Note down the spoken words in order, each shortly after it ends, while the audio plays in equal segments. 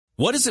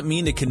What does it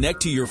mean to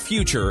connect to your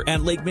future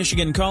at Lake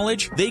Michigan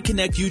College? They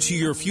connect you to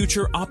your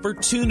future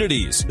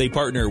opportunities. They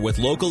partner with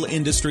local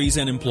industries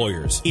and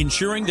employers,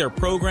 ensuring their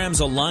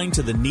programs align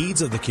to the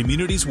needs of the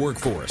community's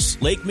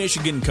workforce. Lake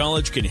Michigan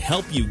College can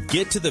help you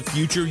get to the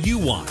future you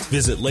want.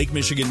 Visit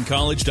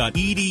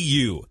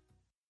lakemichigancollege.edu.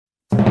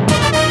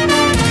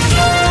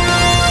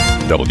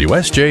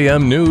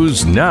 WSJM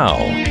News Now.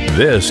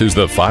 This is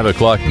the 5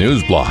 o'clock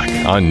news block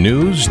on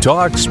News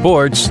Talk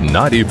Sports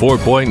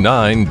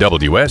 94.9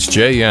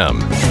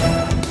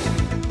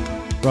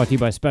 WSJM. Brought to you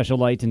by Special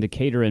Light in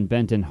Decatur and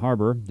Benton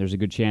Harbor. There's a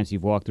good chance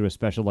you've walked through a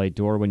Special Light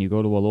door when you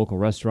go to a local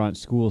restaurant,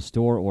 school,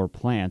 store, or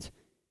plant.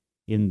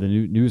 In the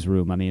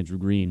newsroom, I'm Andrew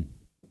Green.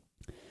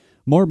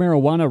 More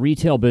marijuana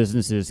retail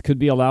businesses could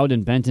be allowed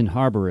in Benton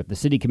Harbor if the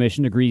City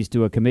Commission agrees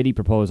to a committee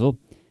proposal.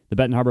 The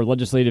Benton Harbor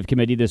Legislative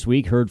Committee this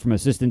week heard from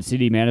Assistant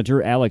City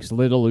Manager Alex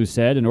Little, who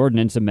said an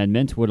ordinance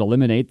amendment would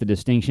eliminate the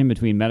distinction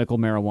between medical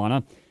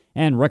marijuana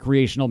and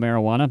recreational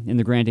marijuana in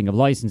the granting of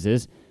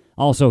licenses.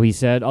 Also, he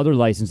said other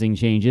licensing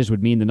changes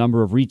would mean the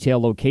number of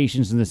retail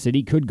locations in the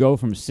city could go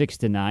from 6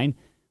 to 9.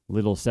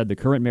 Little said the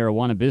current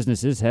marijuana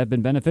businesses have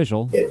been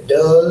beneficial. It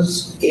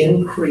does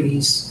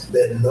increase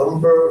the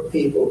number of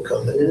people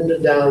coming into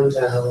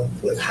downtown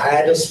with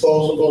high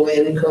disposable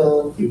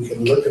income. You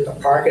can look at the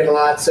parking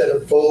lots that are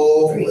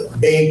full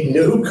with big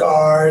new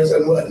cars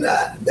and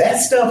whatnot. That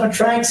stuff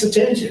attracts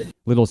attention.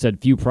 Little said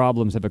few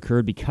problems have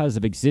occurred because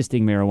of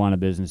existing marijuana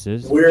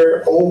businesses.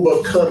 We're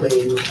overcoming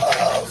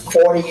a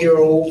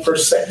 40-year-old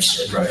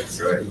perception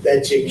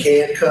that you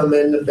can't come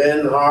into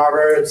Benton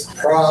Harbor. It's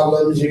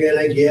problems you're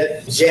going to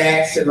get,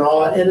 jacks and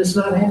all that, and it's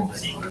not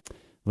happening.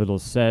 Little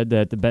said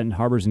that the Benton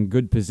Harbor's in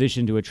good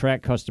position to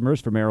attract customers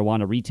for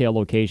marijuana retail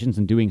locations,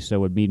 and doing so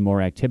would mean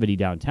more activity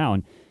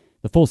downtown.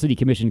 The full City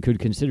Commission could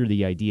consider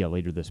the idea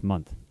later this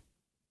month.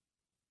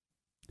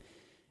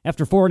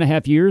 After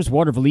 4.5 years,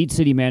 Waterville East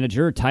City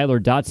Manager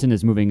Tyler Dotson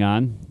is moving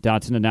on.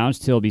 Dotson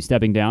announced he'll be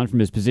stepping down from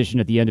his position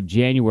at the end of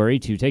January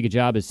to take a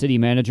job as city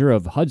manager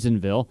of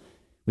Hudsonville.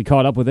 We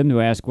caught up with him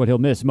to ask what he'll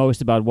miss most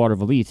about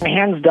Waterville East.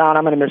 Hands down,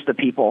 I'm going to miss the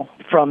people.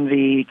 From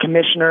the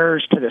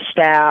commissioners to the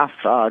staff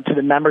to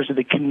the members of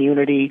the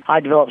community.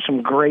 I developed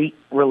some great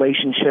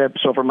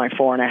relationships over my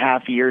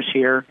 4.5 years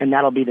here, and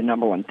that'll be the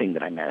number one thing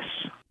that I miss.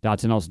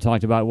 Dotson also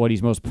talked about what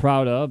he's most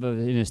proud of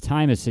in his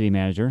time as city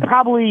manager.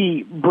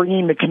 Probably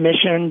bringing the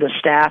commission, the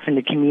staff, and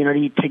the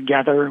community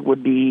together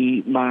would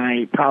be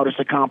my proudest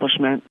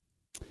accomplishment.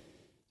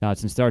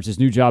 Dotson starts his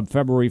new job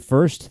February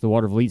 1st. The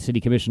Waterville East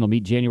City Commission will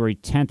meet January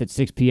 10th at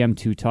 6 p.m.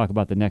 to talk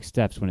about the next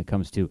steps when it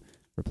comes to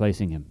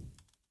replacing him.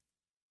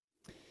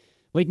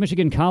 Lake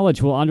Michigan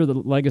College will honor the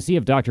legacy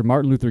of Dr.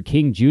 Martin Luther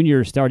King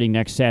Jr. starting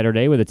next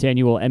Saturday with its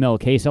annual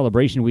MLK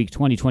Celebration Week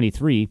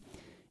 2023.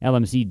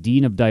 LMC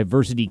Dean of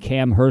Diversity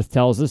Cam Hurth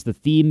tells us the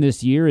theme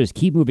this year is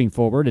Keep Moving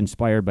Forward,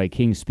 inspired by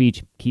King's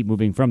speech, Keep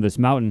Moving from This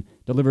Mountain,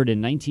 delivered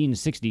in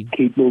 1960.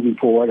 Keep moving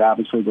forward.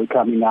 Obviously, we're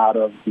coming out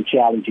of the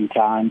challenging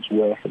times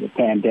with the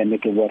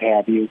pandemic and what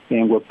have you,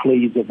 and we're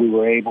pleased that we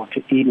were able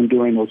to, even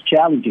during those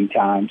challenging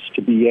times,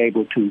 to be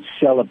able to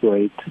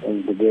celebrate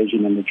the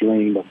vision and the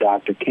dream of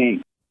Dr.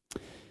 King.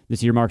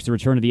 This year marks the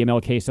return of the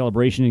MLK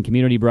Celebration and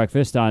Community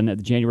Breakfast on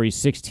January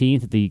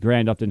 16th at the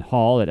Grand Upton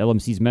Hall at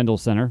LMC's Mendel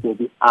Center. We'll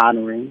be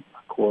honoring,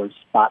 of course,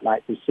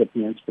 spotlight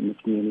recipients from the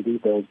community,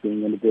 those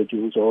being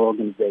individuals or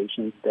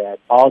organizations that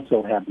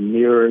also have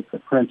mirrored the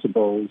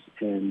principles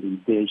and the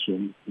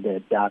vision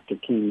that Dr.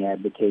 King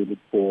advocated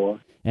for.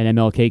 An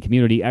MLK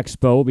Community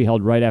Expo will be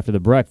held right after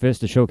the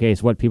breakfast to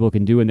showcase what people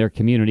can do in their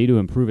community to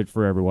improve it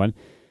for everyone.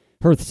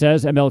 Hurth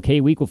says MLK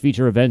Week will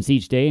feature events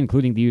each day,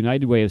 including the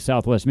United Way of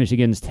Southwest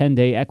Michigan's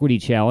 10-day Equity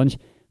Challenge,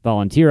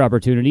 volunteer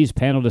opportunities,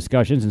 panel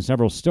discussions, and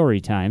several story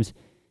times.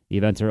 The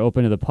events are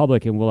open to the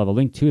public, and we'll have a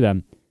link to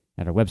them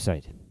at our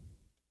website.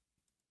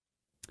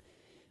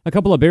 A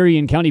couple of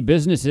Berrien County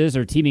businesses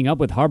are teaming up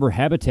with Harbor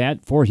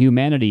Habitat for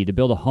Humanity to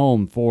build a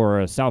home for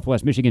a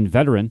Southwest Michigan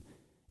veteran.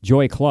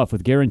 Joy Clough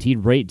with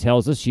Guaranteed Rate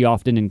tells us she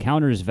often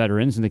encounters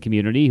veterans in the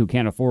community who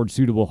can't afford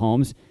suitable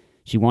homes.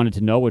 She wanted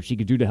to know what she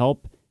could do to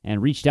help and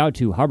reached out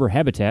to Harbor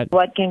Habitat.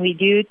 What can we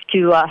do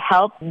to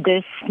help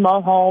this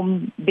small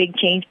home big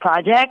change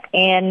project?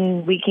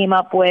 And we came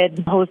up with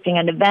hosting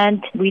an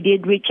event. We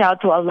did reach out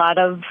to a lot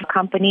of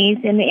companies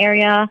in the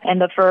area, and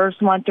the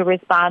first one to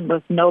respond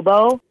was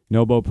Nobo.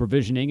 Nobo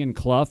Provisioning and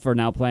Clough are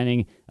now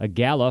planning a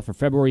gala for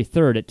February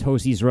 3rd at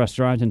Tosie's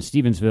Restaurant in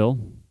Stevensville.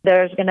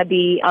 There's going to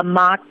be a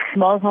mock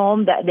small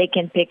home that they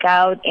can pick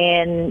out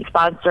and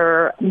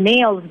sponsor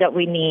nails that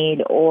we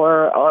need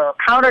or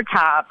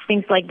countertops,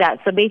 things like that.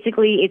 So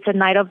basically, it's a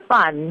night of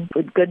fun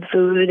with good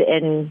food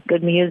and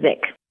good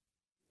music.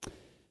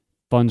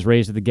 Funds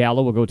raised at the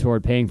gala will go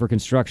toward paying for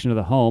construction of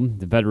the home.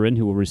 The veteran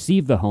who will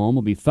receive the home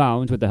will be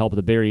found with the help of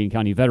the Berrien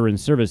County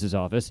Veterans Services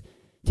Office.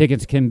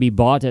 Tickets can be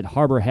bought at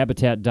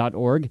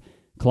harborhabitat.org.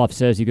 Clough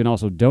says you can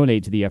also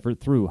donate to the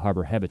effort through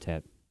Harbor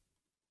Habitat.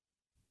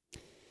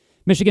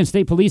 Michigan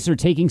State Police are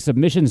taking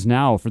submissions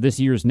now for this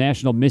year's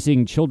National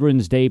Missing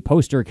Children's Day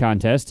poster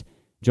contest.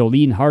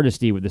 Jolene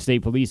Hardesty with the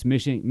State Police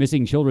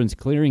Missing Children's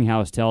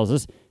Clearinghouse tells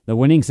us the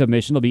winning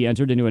submission will be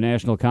entered into a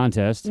national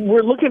contest.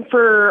 We're looking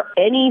for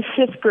any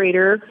fifth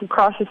grader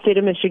across the state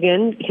of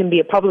Michigan. It can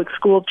be a public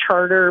school,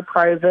 charter,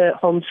 private,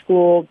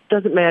 homeschool,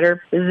 doesn't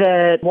matter,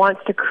 that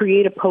wants to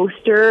create a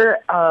poster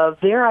of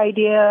their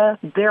idea,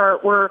 their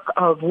artwork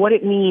of what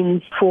it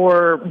means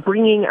for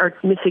bringing our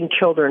missing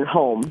children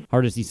home.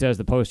 Hardesty says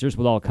the posters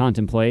will all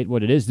contemplate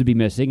what it is to be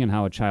missing and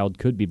how a child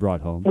could be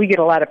brought home. We get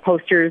a lot of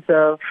posters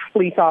of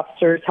police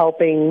officers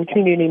helping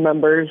community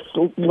members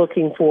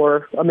looking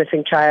for a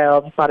missing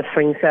child, a lot of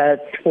swing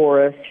sets,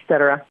 forests,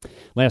 etc.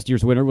 Last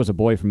year's winner was a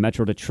boy from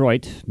Metro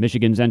Detroit.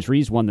 Michigan's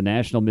entries won the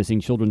National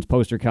Missing Children's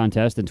Poster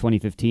Contest in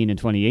 2015 and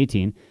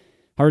 2018.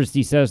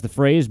 Hardesty says the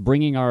phrase,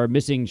 bringing our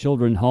missing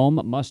children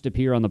home, must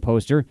appear on the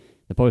poster.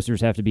 The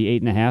posters have to be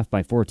 8.5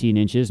 by 14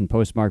 inches and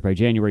postmarked by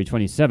January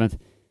 27th.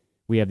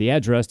 We have the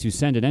address to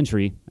send an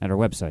entry at our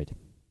website.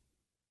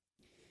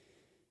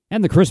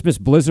 And the Christmas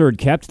blizzard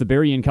kept the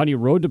Berrien County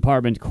Road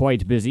Department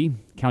quite busy.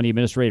 County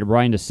Administrator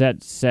Brian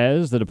Doucette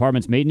says the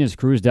department's maintenance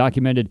crews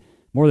documented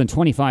more than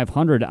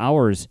 2,500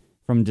 hours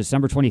from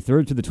December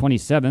 23rd to the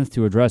 27th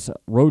to address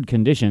road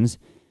conditions.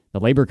 The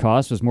labor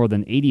cost was more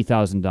than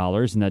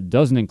 $80,000, and that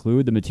doesn't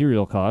include the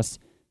material costs.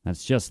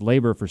 That's just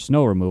labor for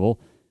snow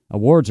removal.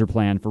 Awards are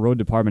planned for road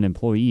department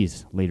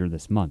employees later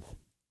this month.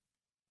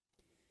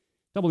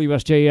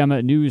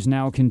 WSJM News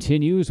now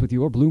continues with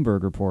your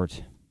Bloomberg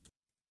report.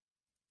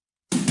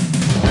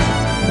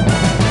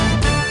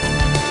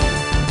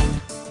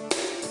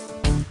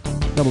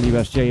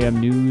 WSJM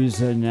News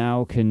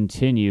now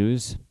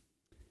continues.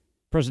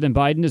 President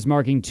Biden is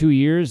marking 2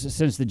 years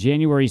since the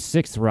January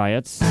 6th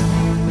riots.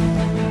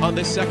 On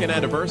this second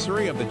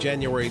anniversary of the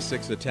January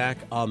 6th attack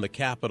on the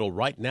Capitol,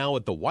 right now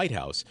at the White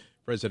House,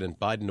 President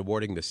Biden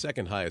awarding the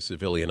second highest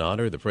civilian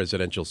honor, the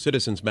Presidential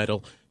Citizens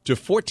Medal, to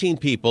 14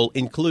 people,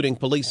 including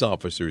police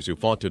officers who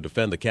fought to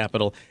defend the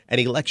Capitol and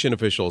election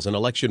officials and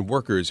election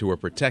workers who are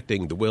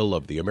protecting the will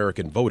of the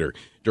American voter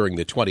during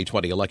the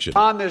 2020 election.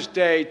 On this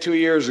day 2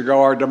 years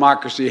ago, our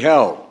democracy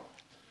held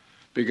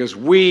because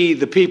we,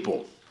 the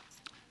people,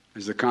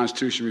 as the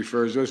Constitution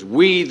refers to us,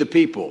 we, the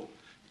people,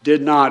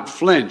 did not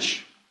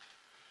flinch.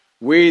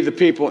 We, the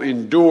people,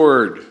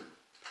 endured.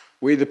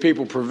 We, the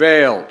people,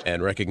 prevailed.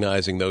 And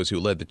recognizing those who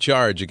led the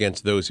charge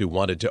against those who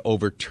wanted to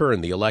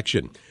overturn the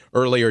election.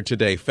 Earlier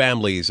today,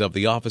 families of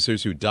the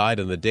officers who died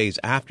in the days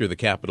after the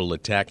Capitol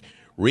attack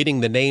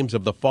reading the names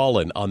of the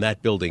fallen on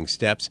that building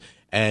steps.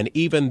 And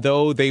even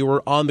though they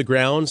were on the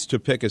grounds to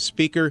pick a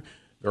speaker,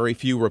 very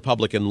few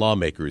Republican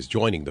lawmakers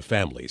joining the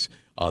families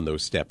on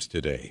those steps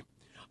today.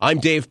 I'm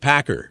Dave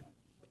Packer,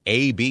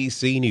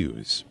 ABC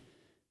News.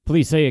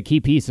 Police say a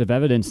key piece of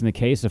evidence in the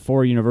case of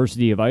 4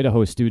 University of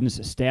Idaho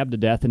students stabbed to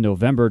death in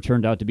November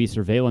turned out to be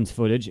surveillance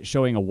footage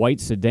showing a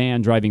white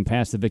sedan driving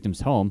past the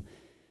victim's home.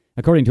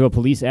 According to a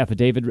police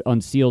affidavit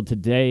unsealed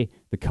today,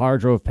 the car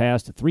drove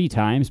past 3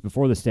 times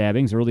before the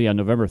stabbings early on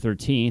November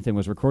 13th and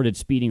was recorded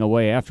speeding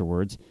away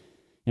afterwards.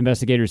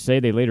 Investigators say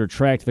they later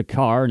tracked the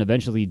car and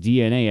eventually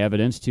DNA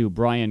evidence to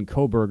Brian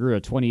Koberger,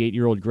 a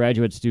 28-year-old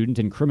graduate student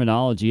in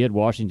criminology at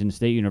Washington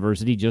State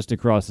University just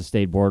across the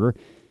state border.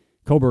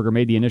 Koberger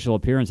made the initial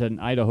appearance at an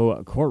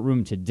Idaho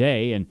courtroom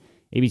today, and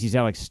ABC's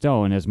Alex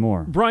Stone has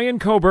more. Brian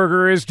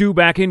Koberger is due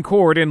back in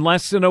court in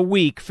less than a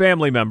week.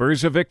 Family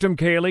members of victim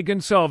Kaylee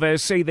Gonsalves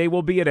say they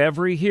will be at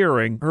every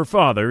hearing. Her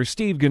father,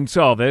 Steve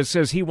Gonsalves,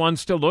 says he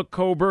wants to look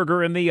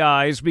Koberger in the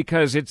eyes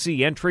because it's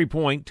the entry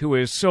point to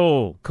his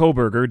soul.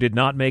 Koberger did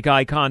not make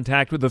eye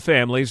contact with the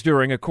families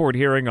during a court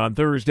hearing on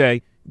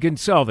Thursday.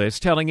 Gonsalves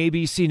telling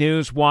ABC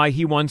News why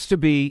he wants to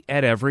be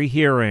at every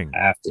hearing.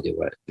 I have to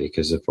do it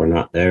because if we're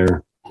not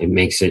there, it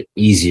makes it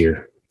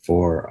easier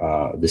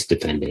for this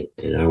defendant,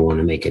 and I want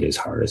to make it as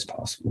hard as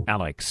possible.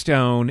 Alex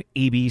Stone,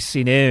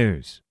 ABC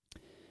News.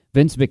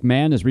 Vince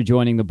McMahon is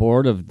rejoining the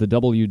board of the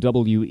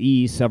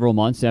WWE several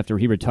months after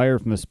he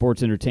retired from the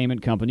sports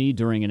entertainment company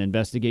during an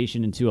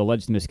investigation into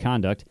alleged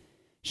misconduct.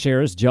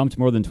 Shares jumped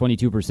more than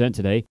 22%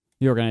 today.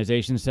 The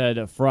organization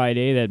said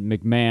Friday that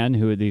McMahon,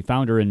 who is the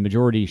founder and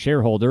majority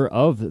shareholder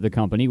of the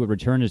company, would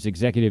return as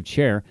executive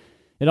chair.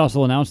 It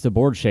also announced a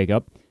board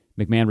shakeup.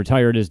 McMahon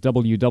retired as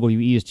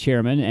WWE's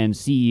chairman and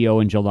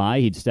CEO in July.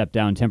 He'd stepped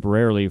down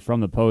temporarily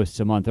from the post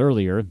a month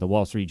earlier. The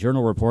Wall Street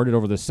Journal reported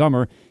over the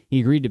summer he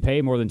agreed to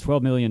pay more than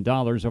 $12 million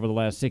over the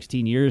last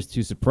 16 years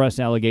to suppress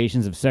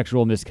allegations of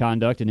sexual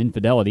misconduct and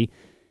infidelity.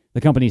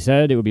 The company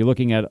said it would be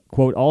looking at,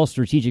 quote, all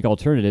strategic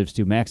alternatives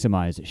to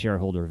maximize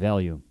shareholder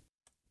value.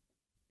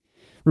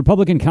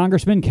 Republican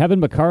Congressman Kevin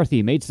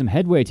McCarthy made some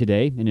headway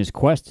today in his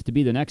quest to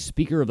be the next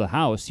Speaker of the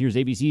House. Here's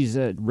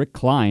ABC's Rick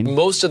Klein.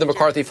 Most of the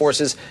McCarthy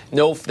forces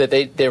know that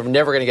they're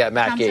never going to get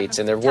Matt Gaetz,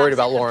 and they're worried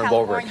about Lauren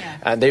Boebert.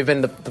 And they've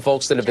been the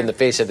folks that have been the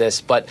face of this,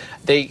 but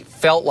they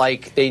felt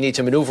like they need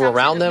to maneuver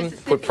around them,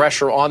 put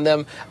pressure on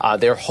them.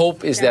 Their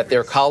hope is that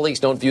their colleagues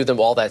don't view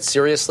them all that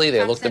seriously.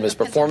 They look at them as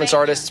performance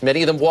artists.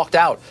 Many of them walked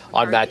out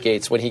on Matt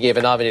Gaetz when he gave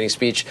a nominating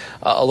speech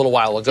a little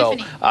while ago.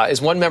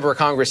 As one member of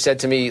Congress said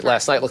to me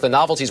last night, look, the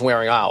novelty's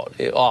wearing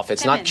off.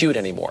 It's not cute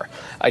anymore.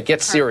 It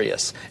gets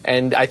serious.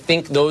 And I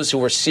think those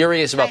who are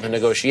serious about the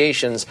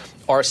negotiations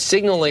are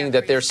signaling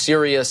that they're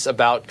serious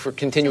about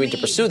continuing to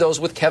pursue those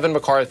with Kevin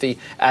McCarthy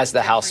as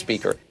the House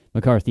Speaker.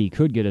 McCarthy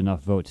could get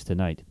enough votes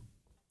tonight.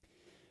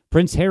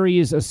 Prince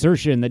Harry's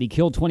assertion that he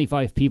killed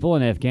 25 people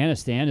in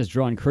Afghanistan has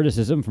drawn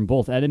criticism from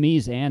both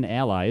enemies and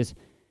allies.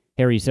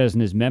 Harry says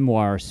in his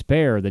memoir,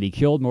 Spare, that he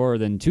killed more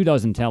than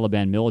 24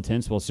 Taliban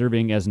militants while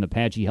serving as an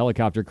Apache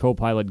helicopter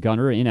co-pilot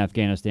gunner in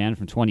Afghanistan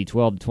from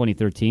 2012 to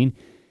 2013.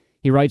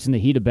 He writes in the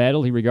heat of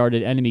battle, he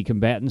regarded enemy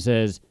combatants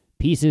as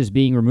pieces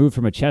being removed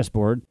from a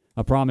chessboard.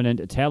 A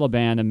prominent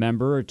Taliban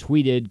member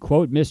tweeted,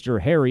 quote,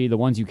 Mr. Harry, the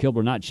ones you killed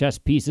were not chess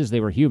pieces, they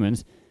were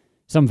humans.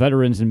 Some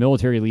veterans and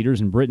military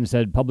leaders in Britain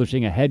said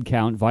publishing a head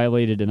count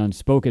violated an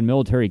unspoken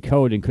military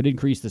code and could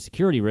increase the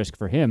security risk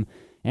for him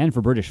and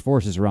for British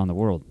forces around the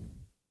world.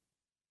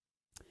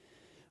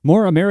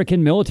 More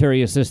American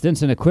military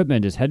assistance and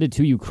equipment is headed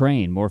to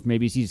Ukraine. More from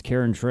ABC's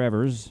Karen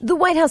Travers. The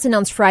White House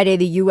announced Friday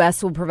the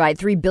U.S. will provide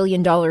 $3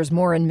 billion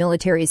more in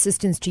military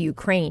assistance to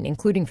Ukraine,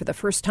 including for the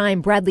first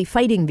time Bradley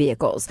fighting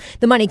vehicles.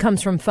 The money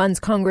comes from funds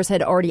Congress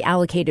had already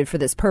allocated for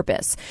this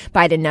purpose.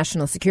 Biden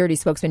National Security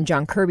spokesman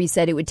John Kirby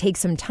said it would take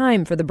some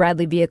time for the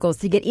Bradley vehicles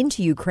to get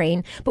into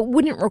Ukraine, but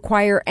wouldn't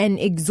require an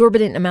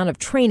exorbitant amount of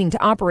training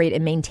to operate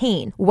and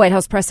maintain. White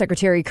House Press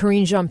Secretary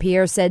Karine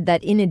Jean-Pierre said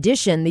that in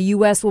addition, the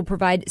U.S. will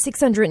provide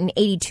 $682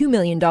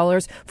 million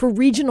for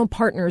regional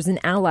partners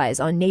and allies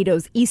on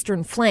NATO's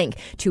eastern flank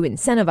to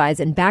incentivize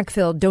and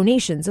backfill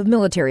donations of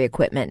military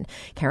equipment.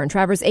 Karen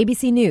Travers,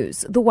 ABC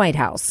News, the White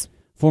House.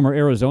 Former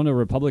Arizona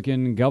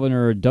Republican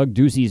Governor Doug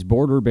Ducey's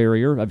border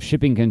barrier of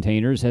shipping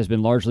containers has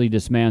been largely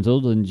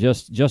dismantled and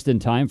just in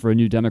time for a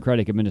new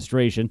Democratic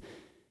administration.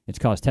 It's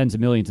cost tens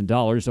of millions of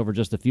dollars over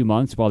just a few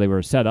months while they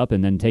were set up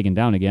and then taken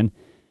down again.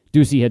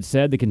 Ducey had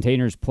said the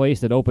containers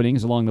placed at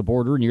openings along the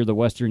border near the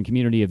western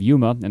community of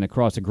Yuma and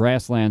across a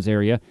grasslands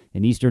area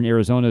in eastern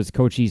Arizona's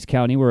Cochise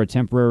County were a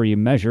temporary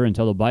measure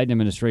until the Biden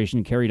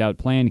administration carried out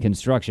planned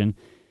construction.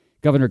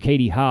 Governor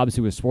Katie Hobbs,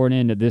 who was sworn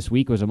in this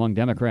week, was among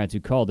Democrats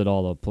who called it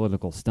all a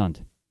political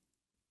stunt.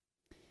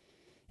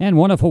 And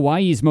one of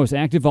Hawaii's most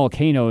active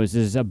volcanoes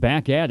is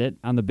back at it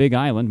on the Big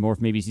Island. More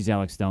from ABC's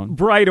Alex Stone.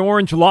 Bright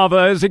orange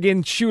lava is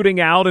again shooting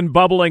out and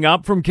bubbling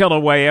up from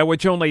Kilauea,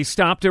 which only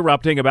stopped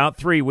erupting about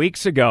 3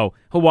 weeks ago.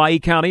 Hawaii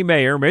County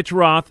Mayor Mitch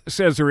Roth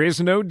says there is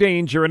no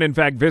danger, and in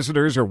fact,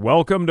 visitors are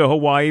welcome to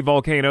Hawaii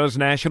Volcanoes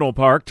National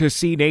Park to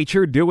see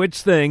nature do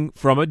its thing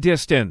from a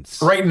distance.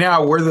 Right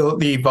now, where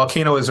the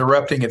volcano is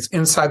erupting, it's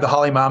inside the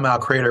Halemaumau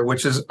crater,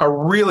 which is a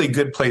really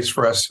good place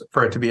for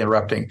it to be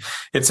erupting.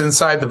 It's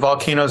inside the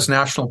Volcanoes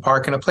National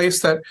Park, in a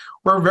place that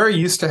we're very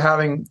used to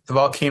having the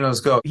volcanoes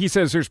go. He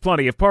says there's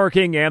plenty of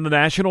parking, and the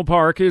national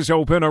park is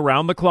open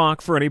around the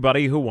clock for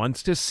anybody who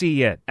wants to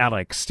see it.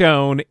 Alex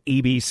Stone,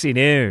 ABC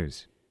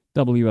News.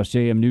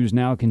 WSJM News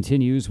Now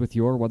continues with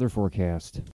your weather forecast.